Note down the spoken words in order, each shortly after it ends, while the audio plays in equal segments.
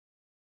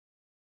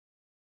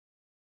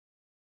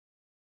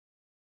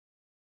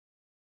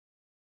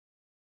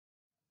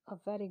A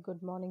very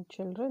good morning,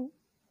 children.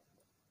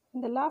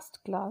 In the last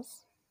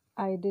class,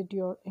 I did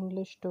your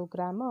English 2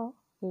 grammar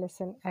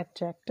lesson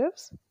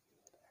adjectives,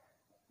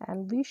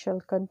 and we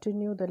shall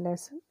continue the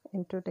lesson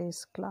in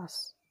today's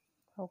class.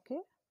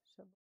 Okay,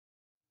 so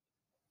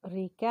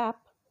recap.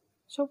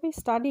 So, we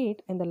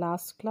studied in the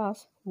last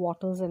class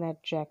what is an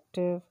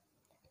adjective,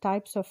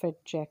 types of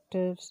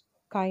adjectives,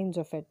 kinds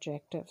of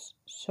adjectives.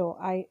 So,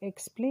 I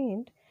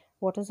explained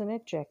what is an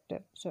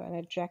adjective. So, an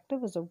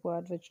adjective is a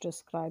word which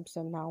describes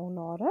a noun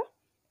or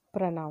a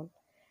pronoun.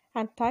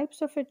 And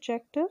types of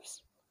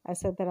adjectives, I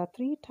said there are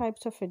three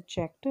types of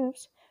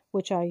adjectives,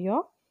 which are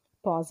your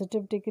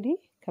positive degree,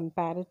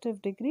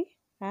 comparative degree,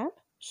 and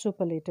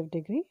superlative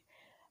degree,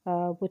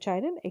 which I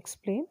didn't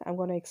explain. I'm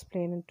going to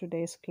explain in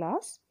today's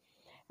class.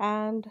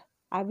 And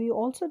we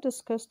also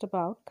discussed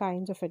about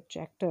kinds of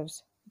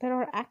adjectives. There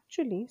are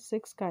actually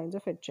 6 kinds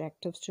of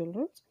adjectives,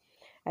 children.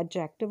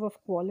 Adjective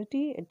of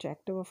quality,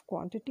 adjective of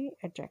quantity,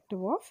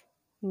 adjective of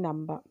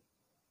number.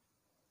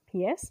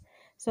 Yes,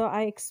 so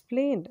I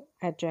explained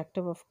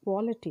adjective of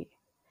quality.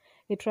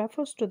 It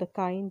refers to the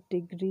kind,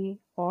 degree,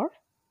 or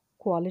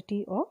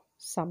quality of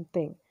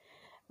something.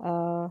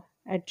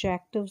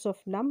 Adjectives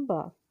of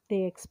number,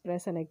 they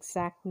express an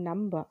exact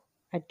number.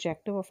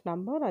 Adjective of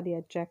number are the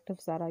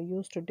adjectives that are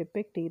used to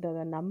depict either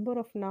the number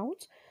of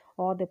nouns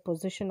or the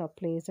position or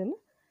place in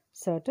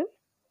certain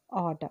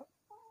order.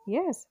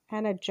 Yes,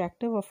 an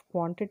adjective of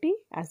quantity,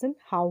 as in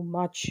how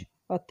much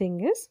a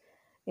thing is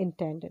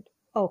intended.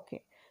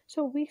 Okay,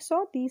 so we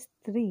saw these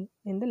 3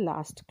 in the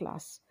last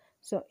class.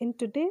 So in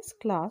today's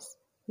class,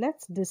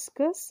 let's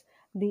discuss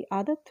the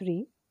other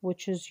 3,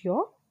 which is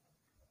your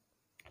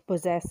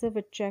possessive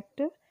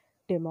adjective,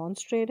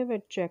 demonstrative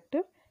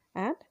adjective,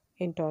 and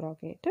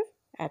interrogative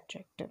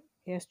adjective.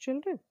 Yes,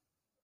 children?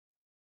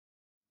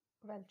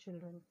 Well,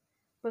 children,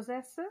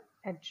 possessive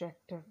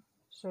adjective.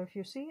 So if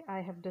you see, I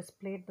have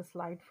displayed the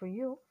slide for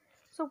you.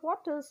 So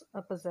what is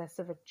a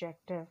possessive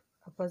adjective?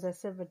 A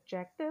possessive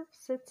adjective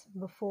sits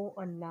before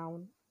a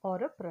noun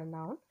or a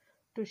pronoun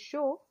to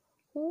show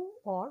who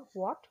or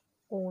what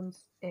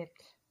owns it.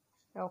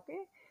 Okay,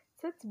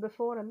 sits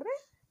before andre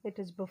it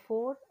is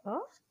before a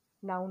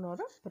noun or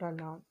a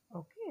pronoun.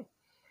 Okay,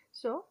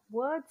 so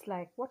words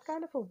like, what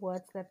kind of a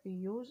words that we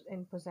use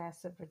in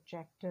possessive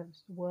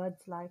adjectives?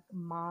 Words like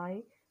my,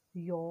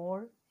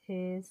 your,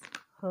 his,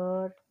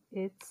 her,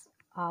 its,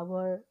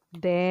 our,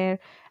 their,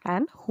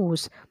 and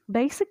whose.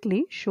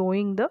 Basically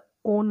showing the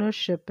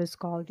ownership is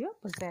called your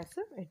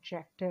possessive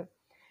adjective.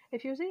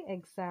 If you see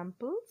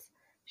examples,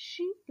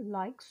 she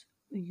likes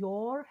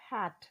your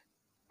hat.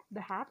 The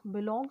hat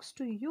belongs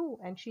to you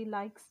and she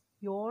likes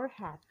your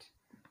hat.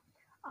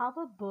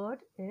 Our bird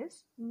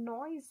is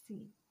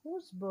noisy.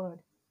 Whose bird?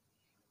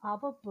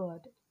 Our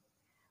bird.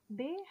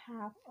 They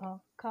have a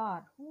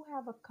car. Who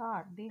have a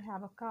car? They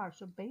have a car.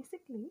 So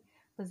basically,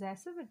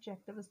 possessive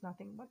adjective is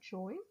nothing but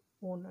showing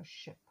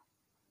ownership.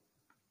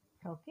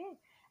 Okay,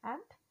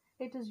 and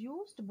it is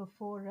used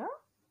before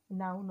a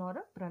noun or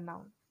a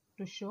pronoun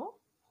to show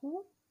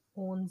who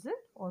owns it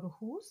or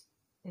whose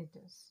it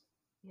is.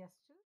 Yes,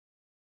 children?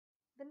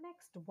 The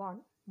next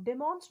one,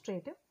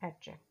 demonstrative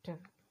adjective.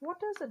 What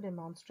is a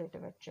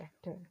demonstrative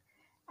adjective?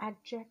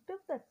 Adjective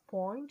that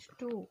point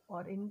to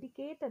or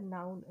indicate a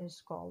noun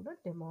is called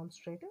a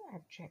demonstrative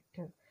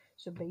adjective.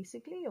 So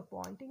basically you're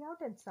pointing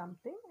out at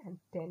something and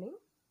telling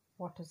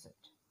what is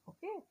it.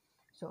 Okay.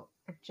 So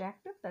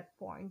adjective that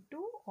point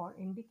to or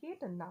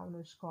indicate a noun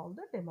is called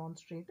the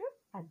demonstrative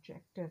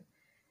adjective.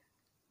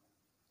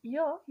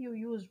 Here you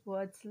use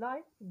words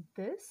like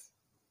this,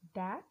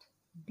 that,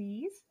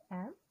 these,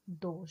 and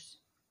those,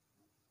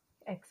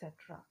 etc.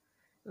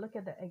 Look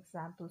at the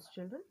examples,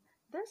 children.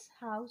 This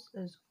house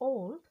is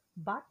old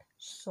but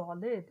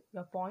solid.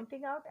 You're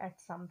pointing out at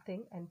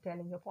something and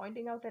telling. You're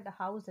pointing out at a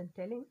house and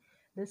telling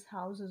this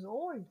house is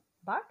old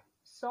but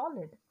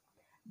solid.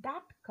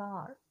 That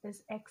car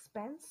is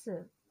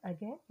expensive.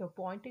 Again, you're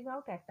pointing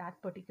out at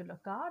that particular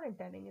car and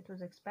telling it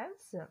was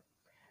expensive.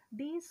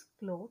 These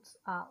clothes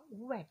are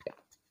wet.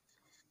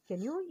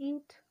 Can you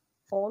eat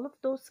all of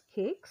those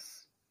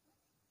cakes?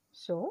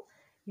 So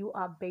you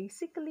are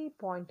basically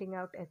pointing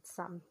out at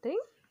something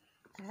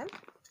and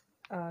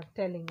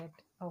telling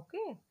it.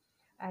 Okay.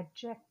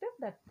 Adjective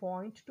that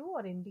point to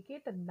or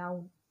indicate a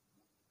noun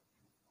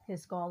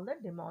is called the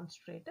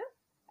demonstrative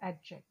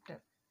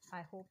adjective.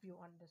 I hope you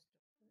understood.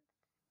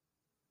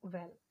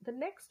 Well, the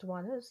next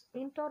one is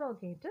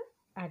interrogative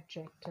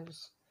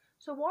adjectives.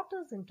 So what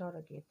is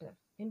interrogative?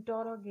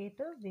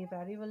 Interrogative, we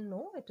very well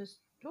know it is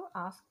to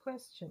ask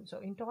questions. So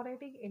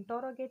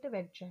interrogative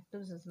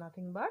adjectives is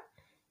nothing but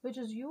which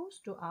is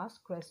used to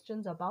ask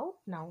questions about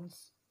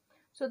nouns.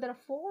 So there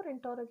are 4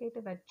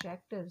 interrogative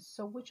adjectives.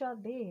 So which are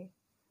they?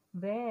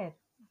 Where,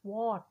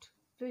 what,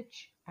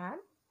 which,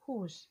 and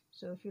whose.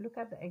 So if you look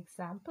at the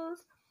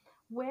examples,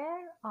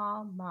 where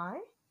are my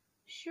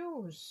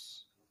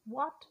shoes?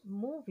 What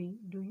movie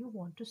do you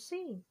want to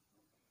see?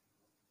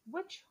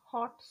 Which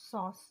hot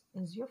sauce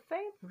is your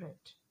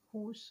favorite?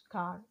 Whose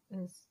car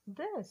is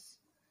this?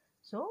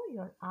 So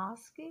you're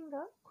asking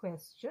a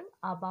question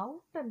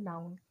about the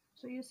noun.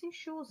 So you see,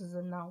 shoes is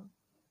a noun.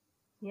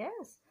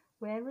 Yes,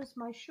 where is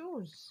my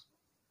shoes?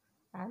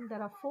 And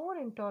there are four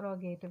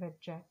interrogative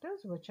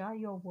adjectives, which are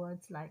your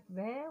words like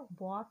where,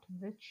 what,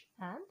 which,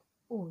 and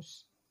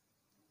whose.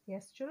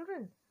 Yes,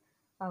 children?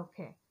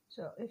 Okay,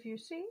 so if you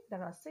see,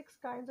 there are six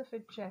kinds of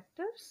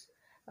adjectives.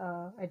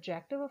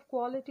 Adjective of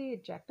quality,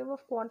 adjective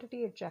of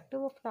quantity,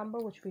 adjective of number,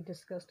 which we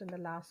discussed in the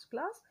last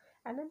class.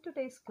 And in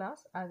today's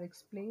class, I've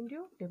explained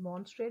you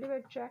demonstrative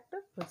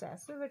adjective,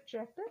 possessive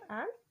adjective,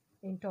 and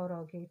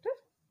interrogative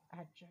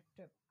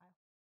adjective.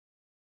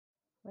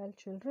 Well,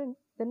 children,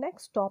 the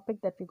next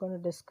topic that we're going to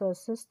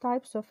discuss is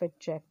types of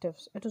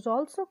adjectives. It is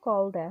also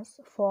called as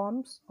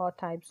forms or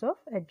types of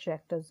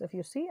adjectives. If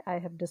you see, I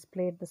have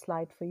displayed the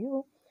slide for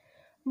you.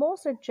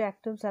 Most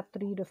adjectives have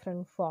three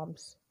different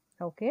forms.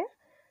 Okay,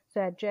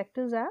 so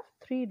adjectives have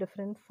three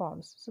different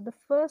forms. So the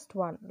first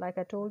one, like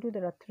I told you,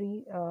 there are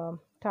three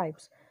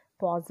types: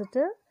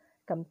 positive,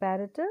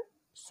 comparative,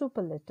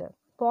 superlative.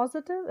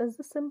 Positive is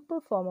the simple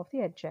form of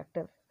the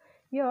adjective.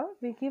 Here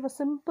we give a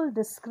simple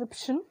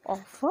description of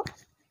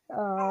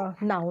a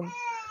noun.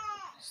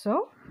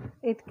 So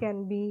it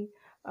can be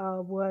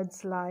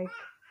words like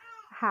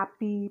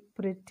happy,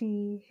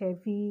 pretty,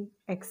 heavy,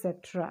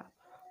 etc.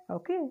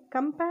 Okay,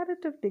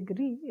 comparative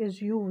degree is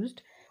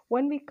used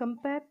when we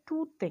compare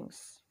two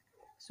things.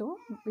 So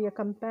we are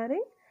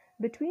comparing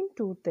between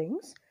two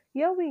things.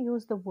 Here we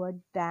use the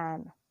word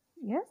than.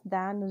 Yes,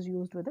 than is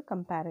used with a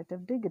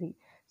comparative degree.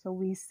 So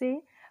we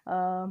say,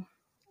 I'll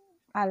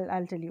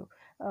tell you,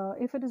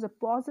 if it is a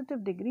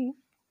positive degree,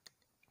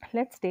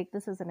 let's take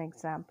this as an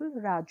example.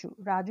 Raju.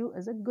 Raju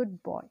is a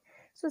good boy.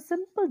 So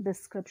simple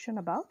description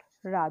about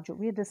Raju.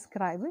 We are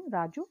describing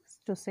Raju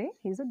to say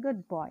he's a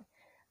good boy.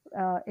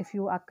 If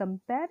you are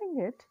comparing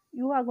it,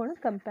 you are going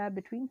to compare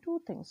between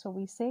two things. So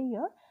we say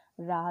here,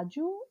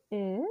 Raju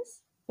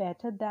is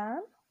better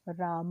than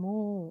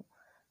Ramu.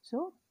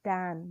 So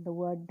than, the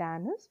word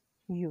than is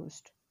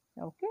used.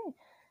 Okay.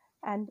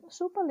 And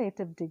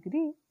superlative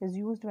degree is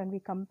used when we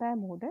compare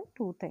more than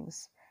two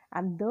things.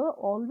 And the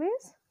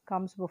always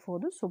comes before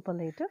the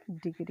superlative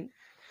degree.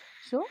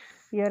 So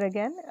here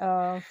again,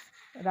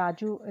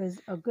 Raju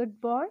is a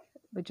good boy,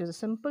 which is a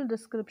simple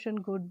description.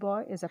 Good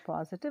boy is a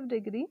positive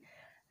degree.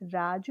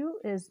 Raju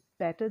is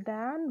better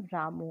than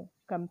Ramu.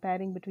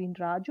 Comparing between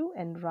Raju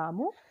and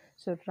Ramu.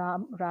 So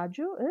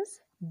Raju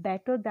is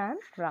better than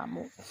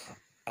Ramu.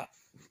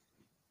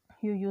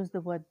 You use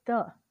the word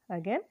the.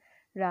 Again,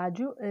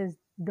 Raju is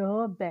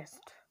the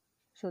best.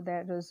 So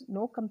there is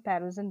no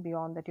comparison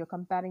beyond that. You're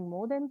comparing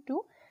more than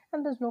two,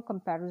 and there's no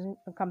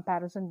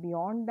comparison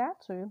beyond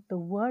that. So the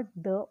word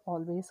the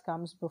always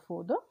comes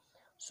before the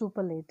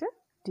superlative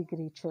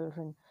degree,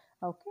 children.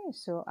 Okay,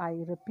 so I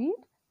repeat,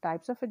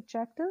 types of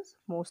adjectives.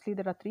 Mostly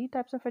there are three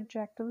types of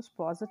adjectives: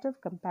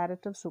 positive,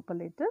 comparative,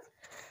 superlative.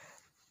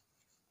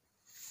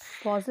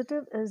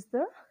 Positive is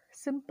the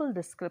simple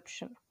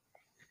description,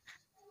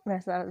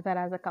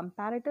 whereas a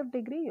comparative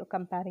degree, you're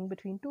comparing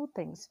between two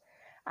things.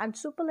 And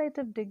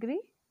superlative degree,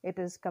 it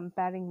is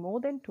comparing more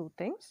than two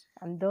things,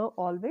 and the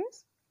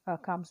always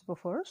comes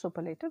before a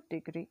superlative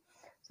degree.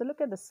 So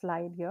look at the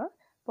slide here.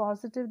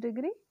 Positive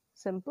degree,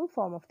 simple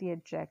form of the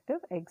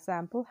adjective.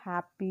 Example,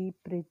 happy,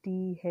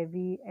 pretty,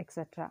 heavy,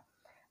 etc.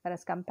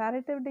 Whereas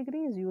comparative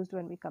degree is used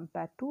when we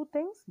compare two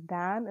things.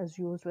 Than is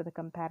used with a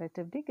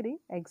comparative degree.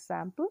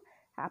 Example,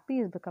 happy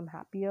has become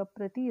happier,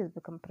 pretty has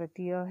become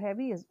prettier,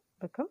 heavy has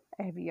become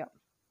heavier.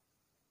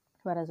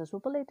 Whereas a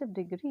superlative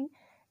degree,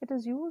 it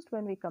is used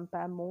when we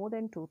compare more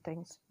than two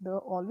things. The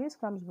always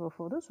comes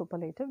before the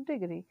superlative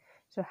degree.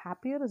 So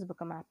happier has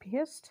become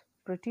happiest,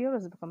 prettier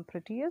has become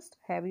prettiest,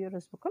 heavier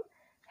has become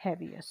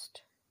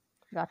heaviest.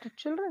 Got it,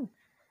 children?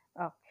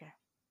 Okay.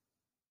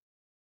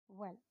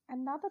 Well,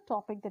 another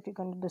topic that we're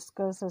going to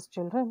discuss is,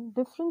 children,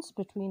 difference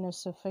between a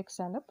suffix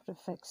and a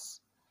prefix.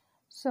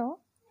 So,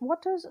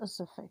 what is a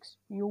suffix?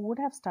 You would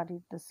have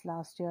studied this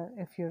last year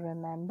if you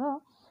remember.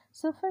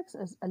 Suffix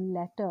is a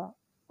letter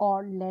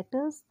or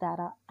letters that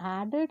are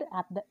added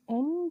at the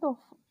end of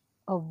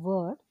a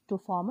word to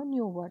form a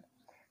new word.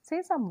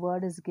 Say some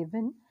word is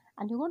given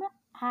and you're going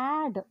to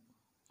add,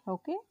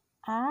 okay,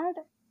 add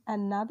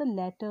another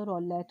letter or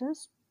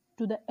letters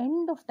to the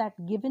end of that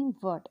given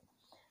word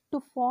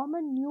to form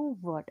a new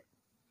word.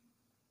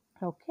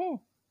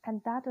 Okay,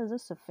 and that is a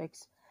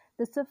suffix.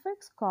 The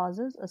suffix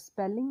causes a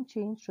spelling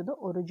change to the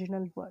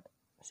original word.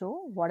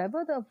 So,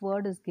 whatever the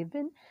word is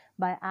given,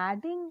 by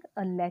adding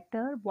a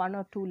letter, one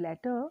or two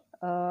letter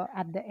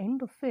at the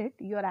end of it,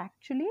 you're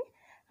actually,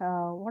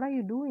 what are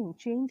you doing?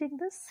 Changing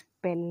the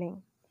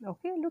spelling.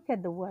 Okay, look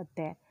at the word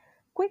there.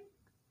 Quick,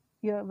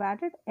 you have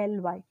added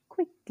ly,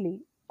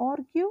 quickly.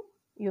 Argue,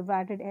 you've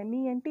added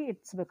ment,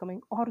 it's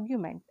becoming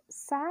argument.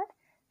 Sad,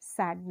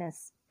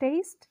 sadness.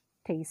 Taste,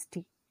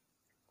 tasty.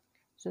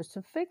 So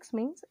suffix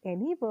means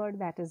any word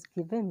that is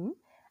given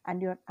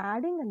and you're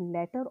adding a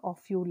letter or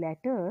few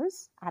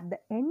letters at the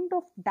end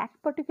of that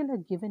particular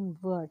given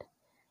word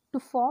to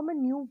form a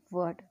new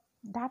word.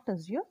 That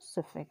is your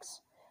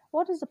suffix.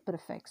 What is a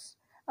prefix?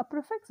 A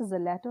prefix is a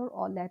letter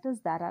or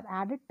letters that are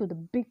added to the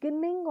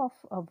beginning of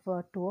a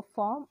word to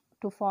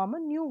to form a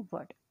new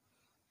word.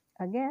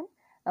 Again,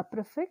 a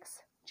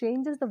prefix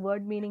changes the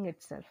word meaning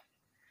itself.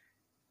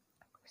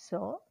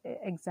 So,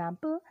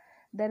 example,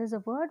 there is a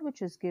word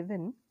which is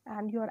given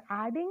and you are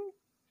adding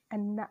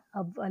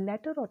a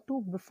letter or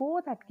two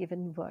before that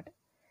given word,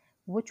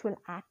 which will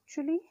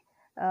actually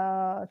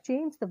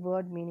change the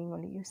word meaning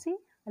only. You see,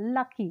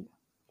 lucky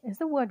is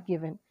the word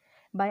given.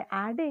 By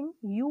adding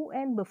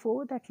un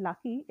before that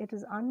lucky, it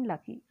is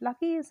unlucky.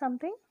 Lucky is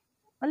something,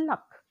 a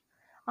luck.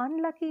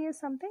 Unlucky is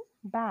something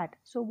bad.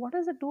 So what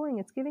is it doing?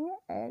 It's giving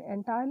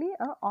entirely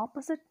a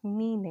opposite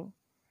meaning.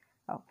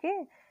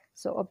 Okay,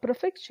 so a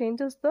prefix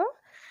changes the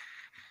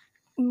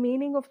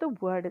meaning of the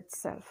word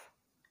itself.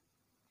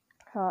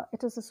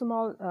 It is a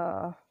small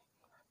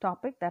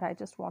topic that I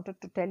just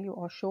wanted to tell you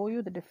or show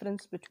you the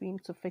difference between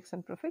suffix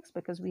and prefix,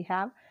 because we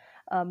have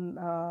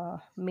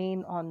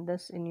main on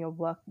this in your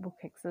workbook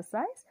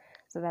exercise.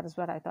 So that is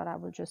what I thought I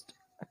will just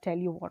tell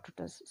you what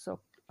it is. So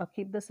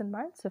keep this in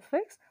mind.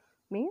 Suffix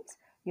means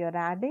you're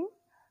adding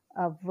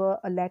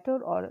a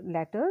letter or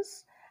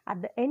letters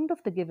at the end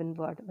of the given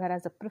word,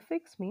 whereas a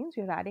prefix means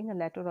you're adding a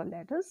letter or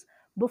letters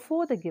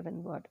before the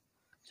given word.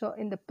 So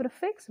in the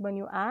prefix, when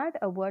you add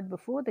a word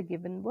before the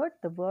given word,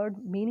 the word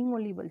meaning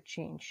only will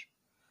change.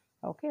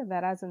 Okay,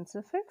 whereas in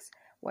suffix,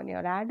 when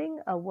you're adding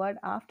a word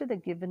after the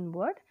given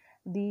word,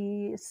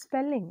 the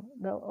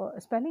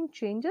spelling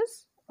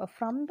changes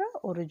from the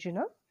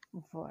original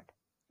word.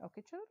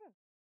 Okay, children.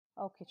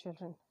 Okay,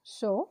 children.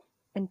 So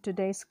in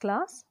today's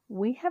class,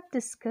 we have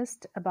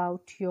discussed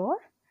about your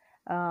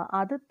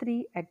other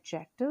three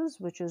adjectives,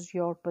 which is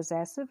your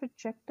possessive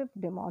adjective,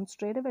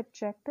 demonstrative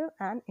adjective,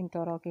 and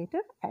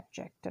interrogative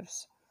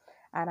adjectives.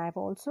 And I've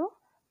also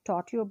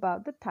taught you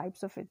about the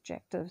types of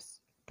adjectives.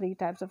 Three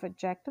types of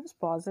adjectives: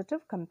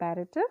 positive,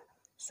 comparative,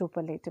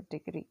 superlative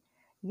degree.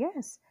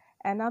 Yes,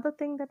 another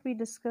thing that we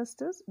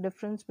discussed is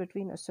difference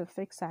between a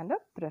suffix and a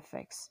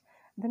prefix.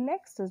 The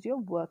next is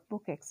your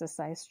workbook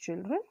exercise,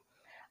 children.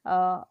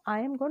 I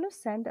am going to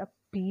send a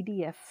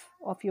PDF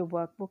of your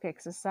workbook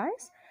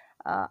exercise.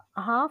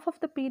 Half of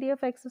the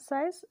PDF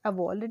exercise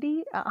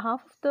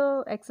half of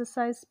the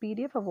exercise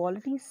PDF I've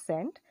already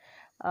sent.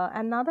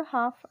 Another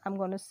half I'm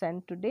going to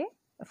send today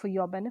for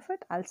your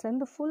benefit. I'll send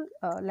the full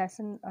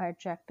lesson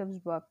adjectives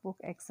workbook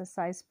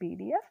exercise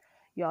PDF.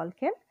 You all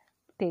can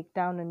take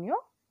down in your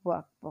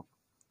workbook.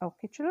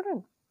 Okay,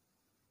 children.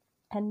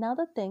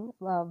 Another thing,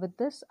 with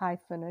this I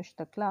finished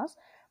the class,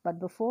 but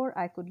before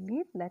I could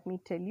leave, let me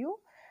tell you,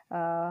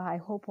 I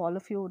hope all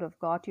of you would have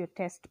got your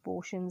test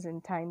portions in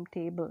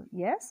timetable.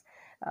 Yes,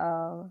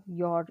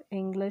 your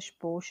English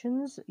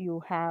portions,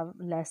 you have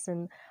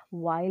lesson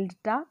Wild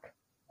Duck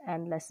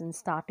and lesson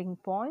Starting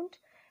Point.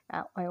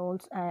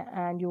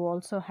 And you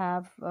also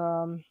have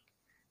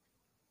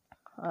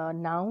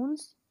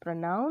nouns,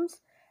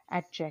 pronouns,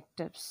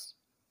 adjectives.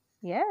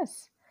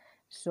 Yes,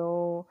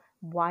 so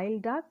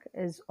Wild Duck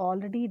is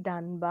already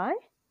done by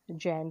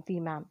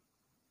Jayanti ma'am.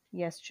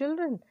 Yes,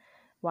 children,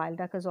 Wild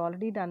Duck is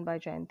already done by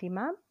Jayanti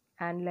ma'am.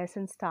 And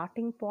lesson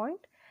Starting Point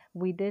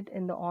we did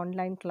in the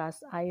online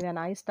class. When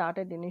I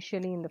started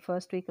initially in the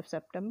first week of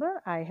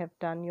September, I have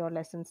done your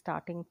lesson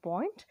Starting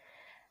Point.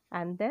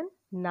 And then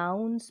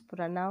nouns,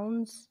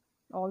 pronouns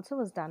also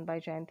was done by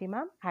Jayanti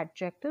ma'am.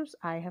 Adjectives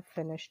I have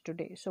finished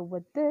today. So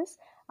with this,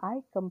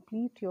 I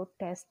complete your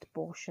test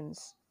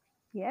portions.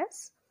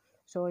 Yes.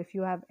 So if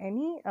you have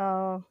any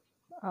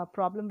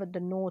problem with the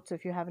notes,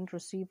 if you haven't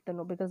received the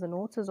note, because the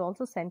notes is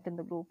also sent in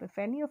the group. If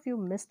any of you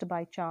missed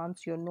by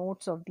chance your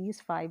notes of these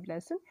 5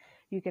 lessons,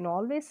 you can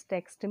always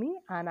text me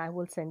and I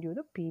will send you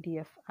the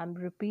PDF. I'm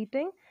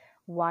repeating: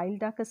 Wild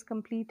Duck is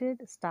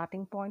completed,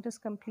 Starting Point is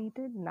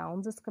completed,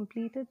 nouns is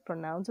completed,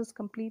 pronouns is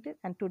completed,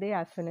 and today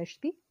I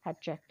finished the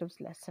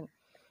adjectives lesson.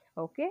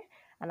 Okay,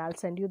 and I'll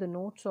send you the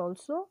notes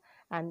also,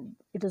 and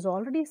it is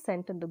already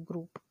sent in the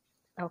group.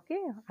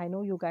 Okay, I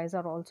know you guys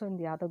are also in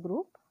the other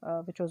group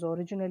which was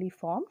originally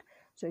formed,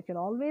 so you can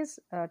always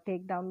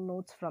take down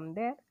notes from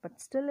there. But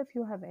still, if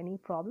you have any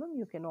problem,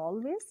 you can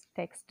always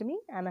text me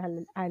and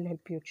I'll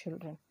help you,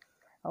 children.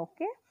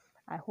 Okay,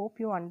 I hope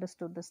you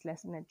understood this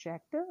lesson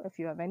adjective. If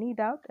you have any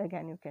doubt,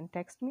 again you can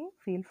text me.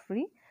 Feel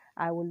free.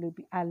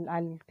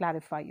 I'll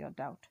clarify your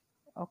doubt.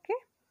 Okay,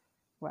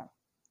 well,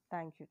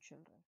 thank you,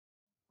 children.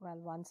 Well,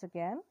 once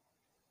again,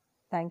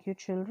 thank you,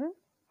 children,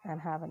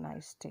 and have a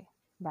nice day.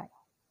 Bye.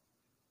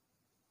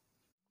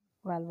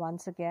 Well,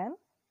 once again,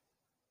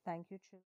 thank you, children.